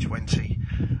 19, 20,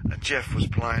 and Jeff was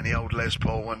playing the old Les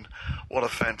Paul, and what a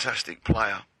fantastic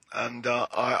player. And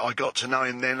I got to know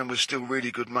him then, and we're still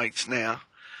really good mates now.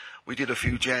 We did a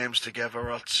few jams together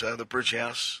at the Bridge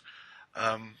House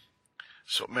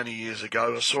sort of many years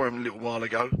ago. I saw him a little while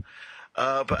ago.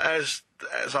 But as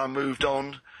I moved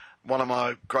on, one of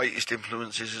my greatest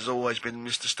influences has always been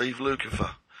Mr. Steve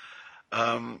Lukather.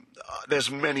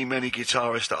 There's many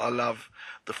guitarists that I love.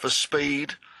 For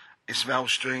speed, it's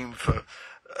Malmsteen. For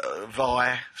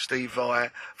Steve Vai.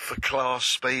 For class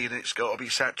speed, it's got to be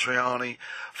Satriani.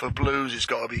 For blues, it's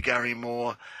got to be Gary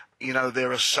Moore. You know,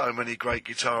 there are so many great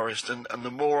guitarists, and the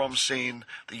more I'm seeing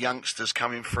the youngsters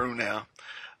coming through now,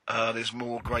 there's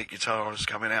more great guitarists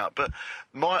coming out. But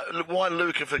why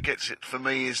Lukather gets it for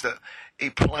me is that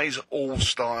he plays all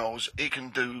styles. He can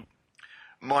do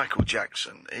Michael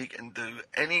Jackson. He can do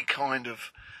any kind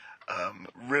of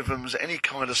rhythms, any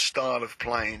kind of style of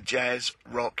playing, jazz,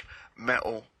 rock,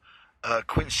 metal.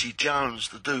 Quincy Jones,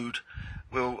 the dude,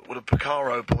 with the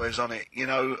Picaro Boys on it, you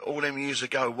know, all them years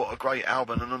ago, what a great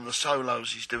album. And on the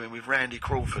solos he's doing with Randy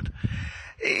Crawford,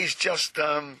 it's just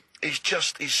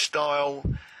his style.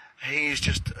 He's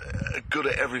just good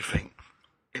at everything,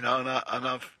 you know, and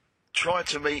I've tried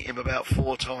to meet him about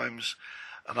 4 times,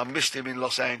 and I missed him in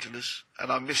Los Angeles,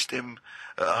 and I missed him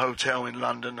at a hotel in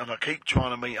London, and I keep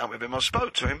trying to meet up with him. I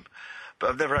spoke to him, but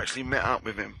I've never actually met up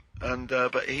with him. And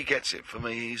but he gets it for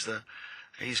me.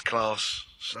 He's class.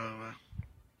 So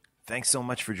thanks so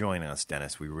much for joining us,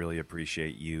 Dennis. We really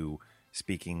appreciate you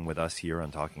speaking with us here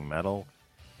on Talking Metal,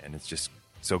 and it's just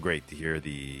so great to hear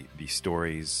the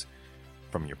stories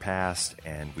from your past,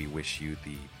 and we wish you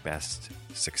the best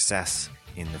success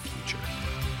in the future.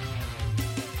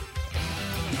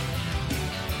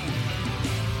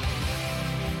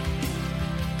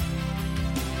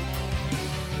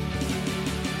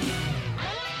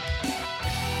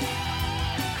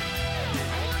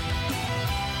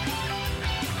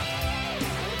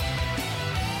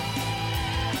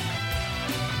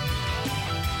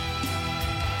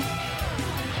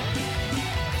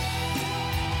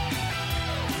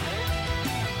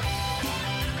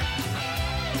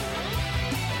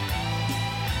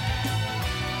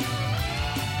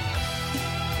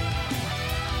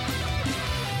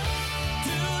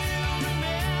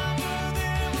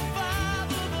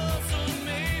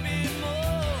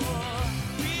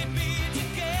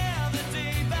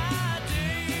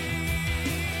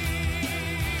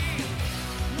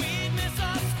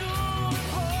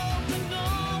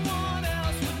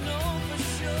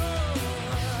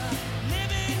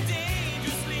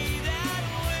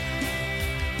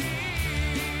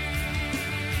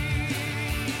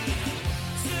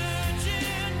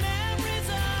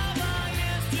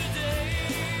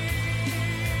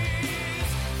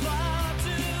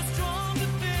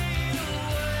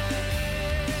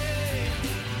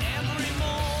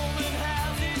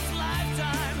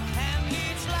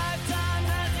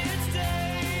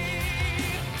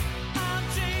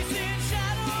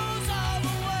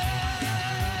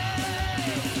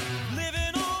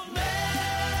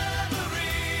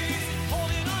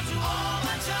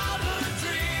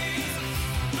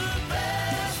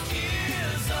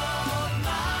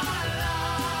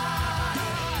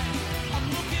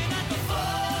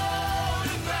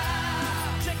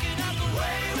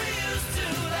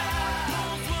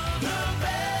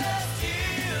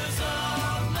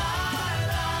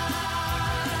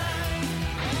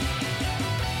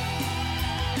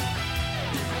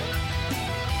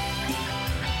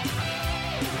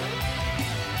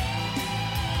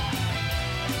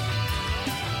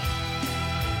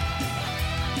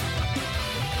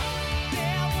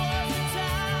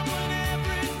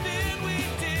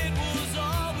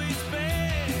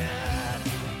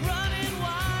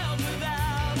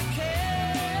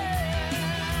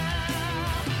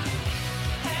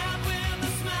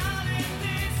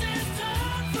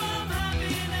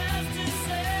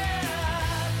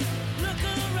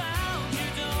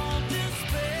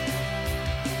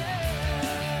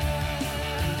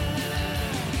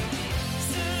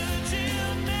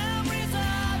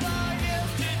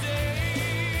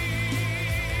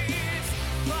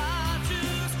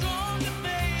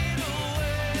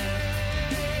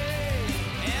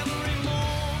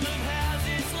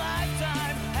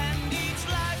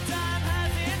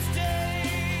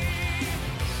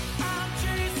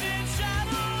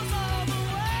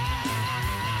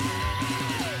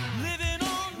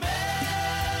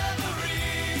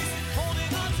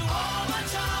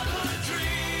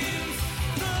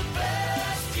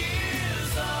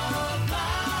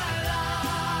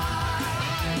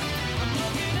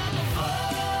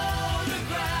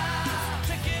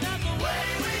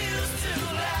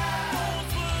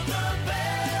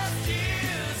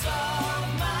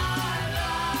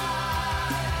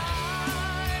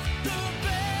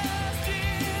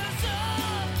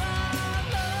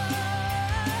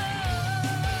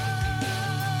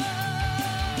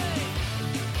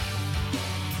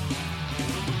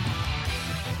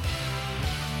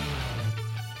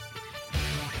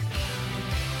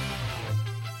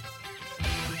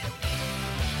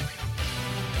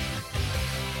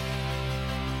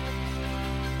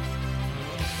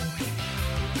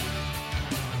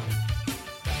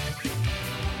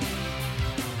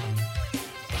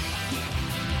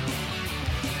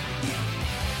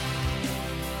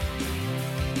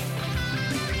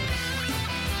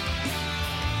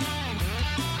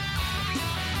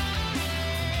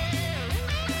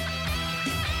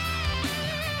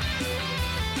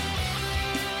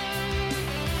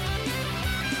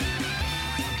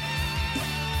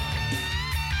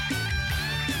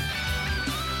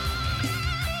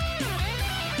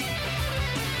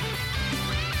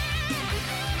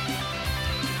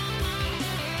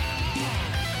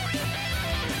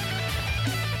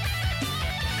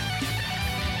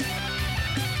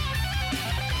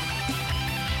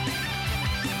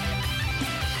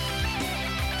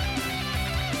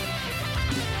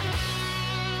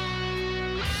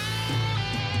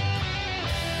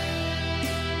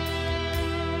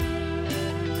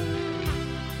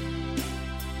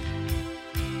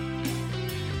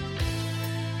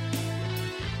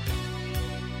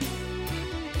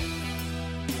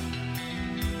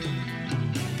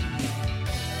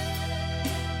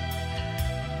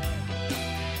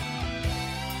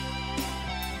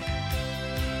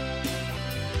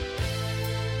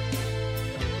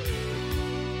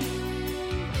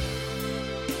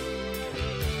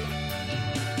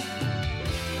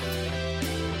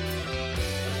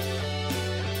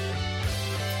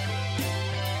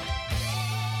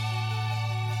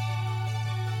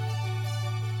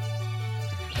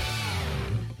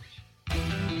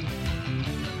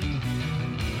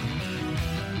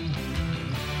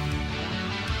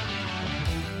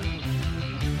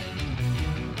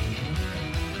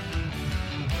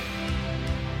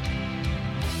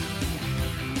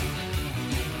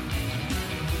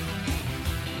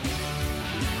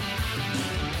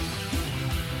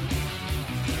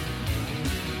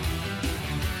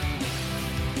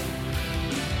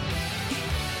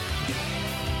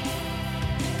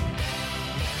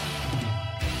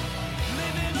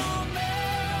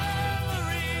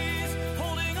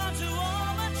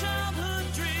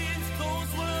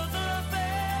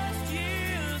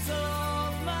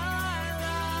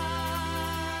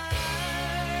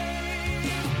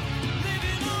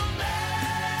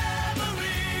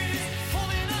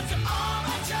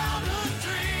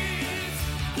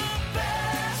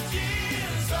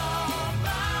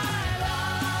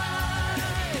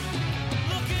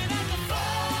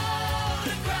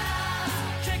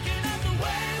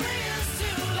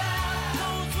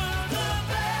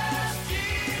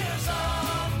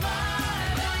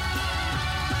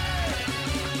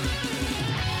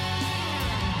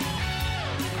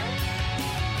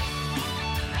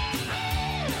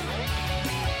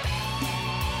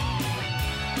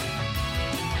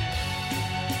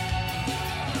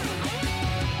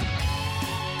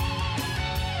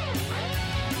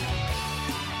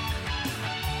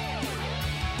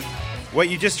 What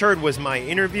you just heard was my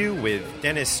interview with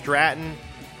Dennis Stratton.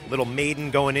 A little Maiden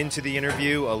going into the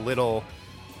interview, a little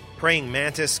Praying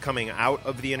Mantis coming out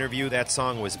of the interview. That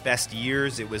song was Best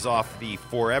Years. It was off the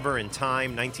Forever in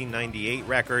Time 1998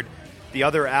 record. The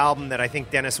other album that I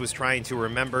think Dennis was trying to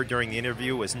remember during the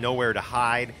interview was Nowhere to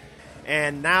Hide.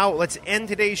 And now let's end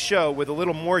today's show with a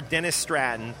little more Dennis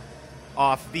Stratton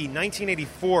off the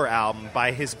 1984 album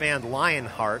by his band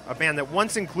Lionheart, a band that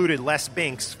once included Les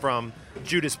Binks from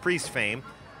Judas Priest fame.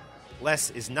 Les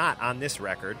is not on this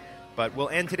record, but we'll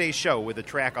end today's show with a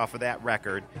track off of that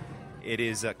record. It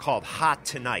is called Hot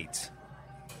Tonight.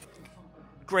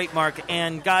 Great, Mark.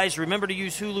 And guys, remember to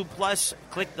use Hulu Plus.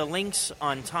 Click the links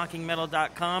on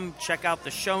TalkingMetal.com. Check out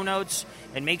the show notes.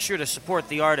 And make sure to support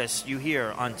the artists you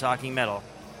hear on Talking Metal.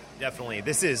 Definitely.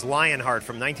 This is Lionheart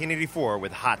from 1984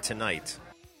 with Hot Tonight.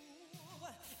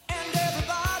 And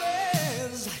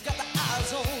everybody's got the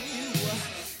eyes on you.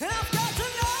 And I've got to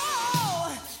know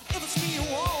if it's me you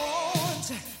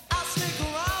want. I'll stick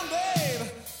around, babe,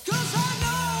 'cause I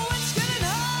know it's getting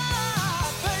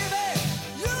hot, baby.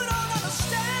 You don't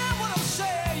understand what I'm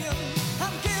saying.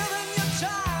 I'm giving you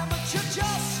time, but you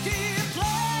just keep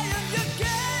playing your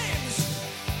games.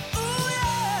 Ooh,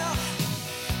 yeah.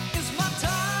 Is my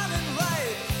timing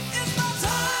right? Is my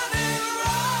timing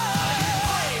right?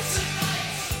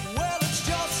 Well, it's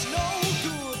just no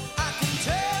good. I can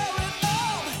tear it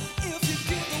up if you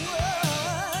give the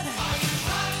word. Are you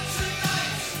hot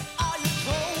tonight? Are you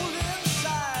cold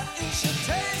inside? Is your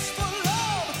taste for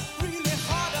love really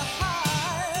hard to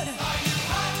hide? Are you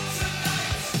hot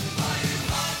tonight? Are you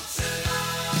hot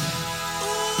tonight?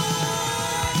 Ooh,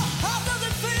 how does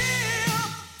it feel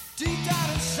deep down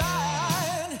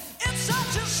inside? It's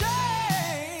such a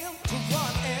shame to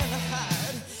run and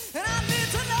hide. And I need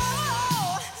to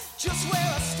know just where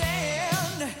I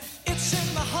stand. It's in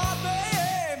my heart,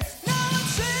 babe. Now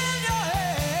it's in your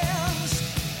hands.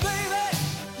 Baby,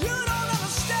 you don't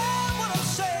understand what I'm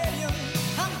saying.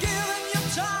 I'm giving you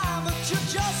time, but you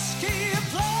just keep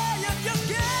playing your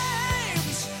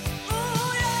games. Ooh,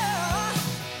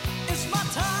 yeah. Is my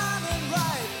timing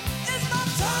right? Is my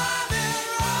timing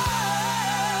right?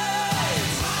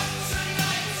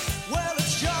 Well,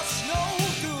 it's just no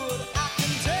good. I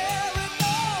can tear it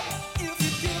up if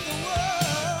you give the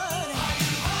word. Are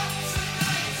you hot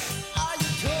tonight? Are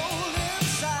you cold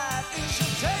inside? Is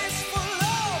your taste for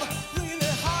love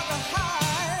really hard to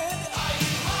hide? Are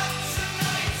you hot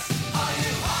tonight? Are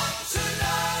you hot tonight?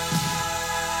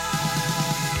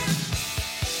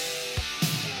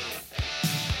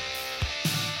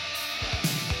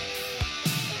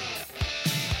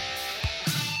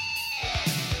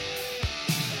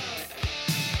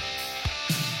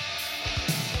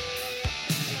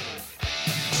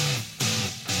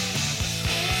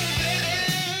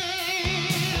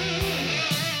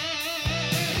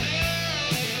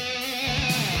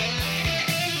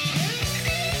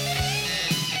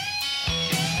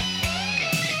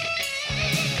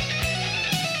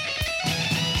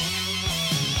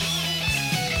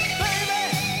 Baby,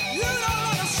 you don't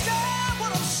understand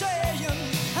what I'm saying.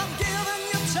 I'm giving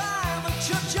you time, but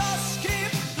you just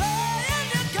keep playing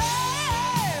your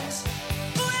games.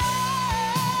 Ooh,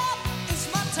 yeah. Is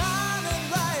my timing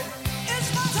right? Is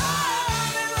my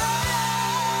timing right?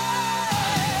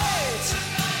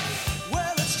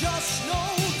 Well, it's just no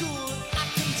good. I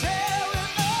can tear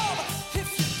it up if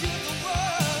you give the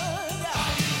word.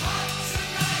 Are you hot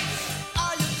tonight?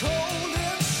 Are you cold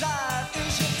inside?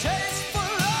 Is your taste for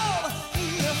love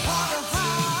really hard to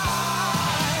hide?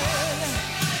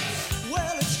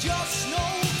 Well, it's just no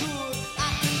good. I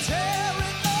can tear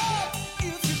it up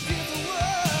if you give the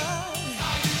word.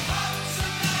 Are you hot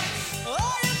tonight?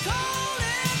 Are you cold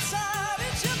inside?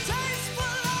 Is your taste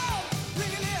for love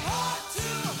really hard to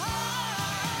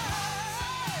hide?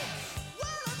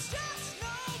 Well, it's just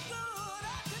no good.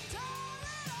 I can tear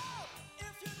it up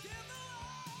if you give the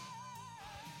word.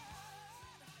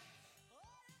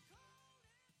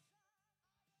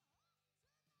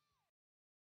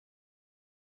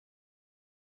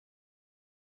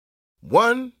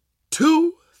 One,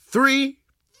 two, three,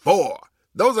 4.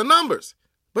 Those are numbers.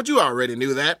 But you already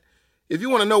knew that. If you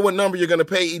want to know what number you're going to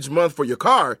pay each month for your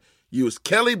car, use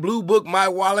Kelley Blue Book My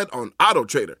Wallet on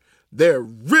AutoTrader. They're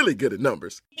really good at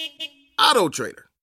numbers. AutoTrader.